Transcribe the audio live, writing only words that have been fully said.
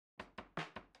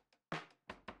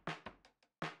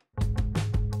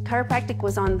Chiropractic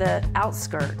was on the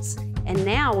outskirts, and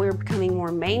now we're becoming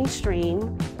more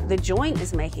mainstream. The Joint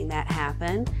is making that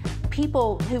happen.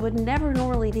 People who would never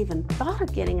normally have even thought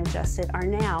of getting adjusted are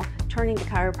now turning to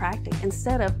chiropractic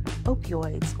instead of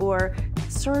opioids or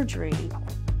surgery.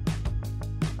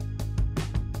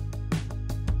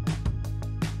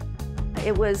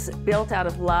 It was built out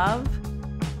of love.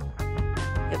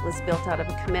 It was built out of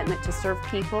a commitment to serve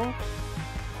people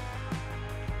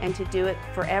and to do it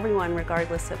for everyone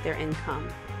regardless of their income.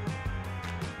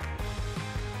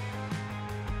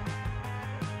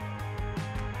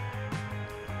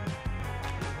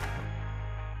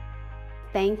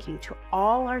 Thank you to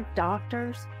all our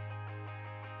doctors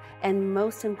and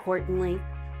most importantly,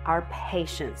 our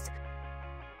patients